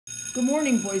Good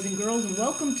morning, boys and girls, and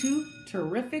welcome to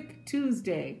Terrific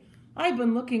Tuesday. I've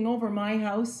been looking over my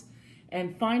house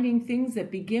and finding things that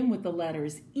begin with the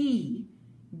letters E,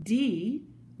 D,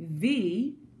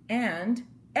 V, and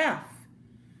F.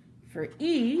 For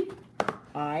E,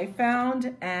 I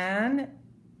found an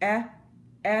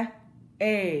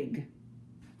egg.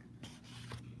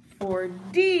 For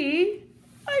D,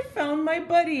 I found my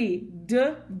buddy,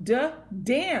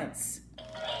 dance.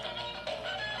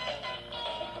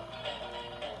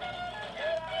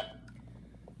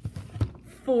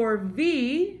 For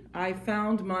V, I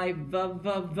found my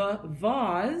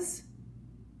vase.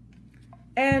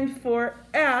 And for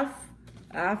F,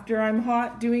 after I'm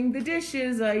hot doing the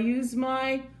dishes, I use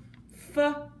my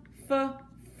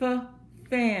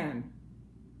fan.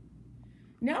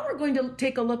 Now we're going to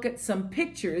take a look at some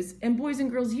pictures, and boys and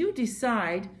girls, you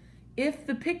decide if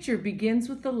the picture begins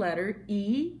with the letter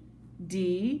E,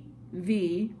 D,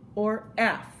 V, or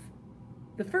F.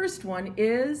 The first one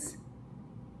is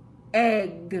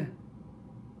egg.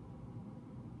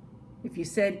 If you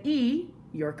said E,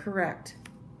 you're correct.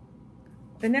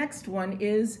 The next one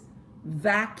is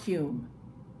vacuum.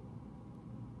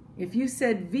 If you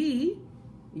said V,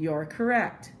 you're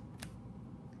correct.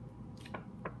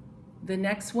 The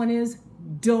next one is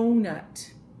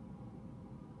donut.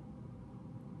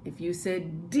 If you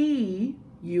said D,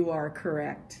 you are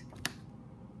correct.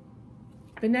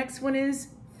 The next one is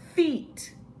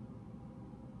feet.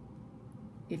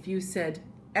 If you said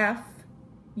F,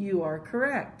 you are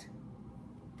correct.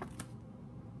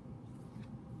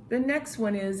 The next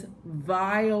one is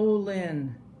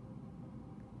violin.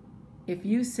 If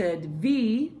you said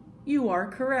V, you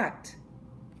are correct.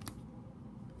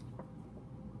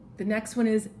 The next one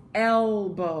is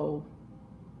elbow.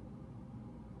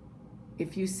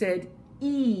 If you said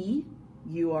E,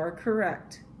 you are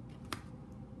correct.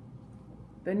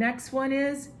 The next one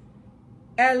is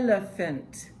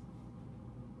elephant.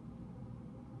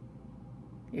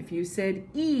 If you said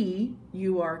E,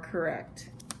 you are correct.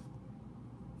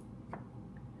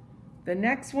 The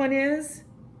next one is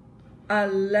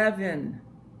 11.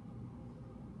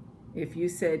 If you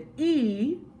said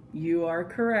E, you are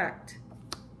correct.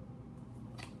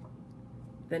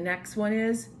 The next one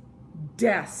is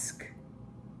desk.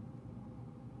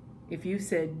 If you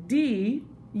said D,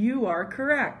 you are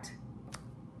correct.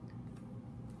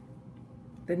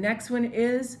 The next one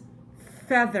is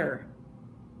feather.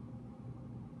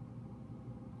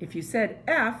 If you said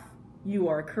F, you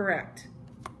are correct.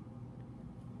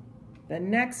 The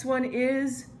next one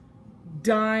is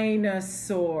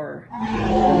dinosaur.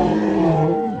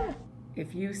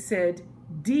 If you said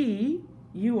D,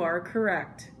 you are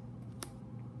correct.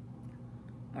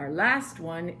 Our last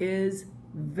one is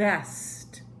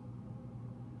vest.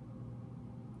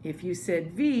 If you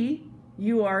said V,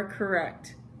 you are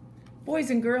correct.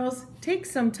 Boys and girls, take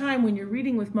some time when you're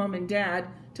reading with Mom and Dad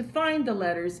to find the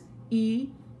letters E,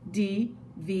 D,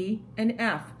 V, and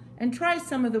F, and try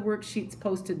some of the worksheets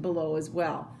posted below as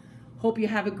well. Hope you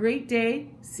have a great day.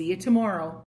 See you tomorrow.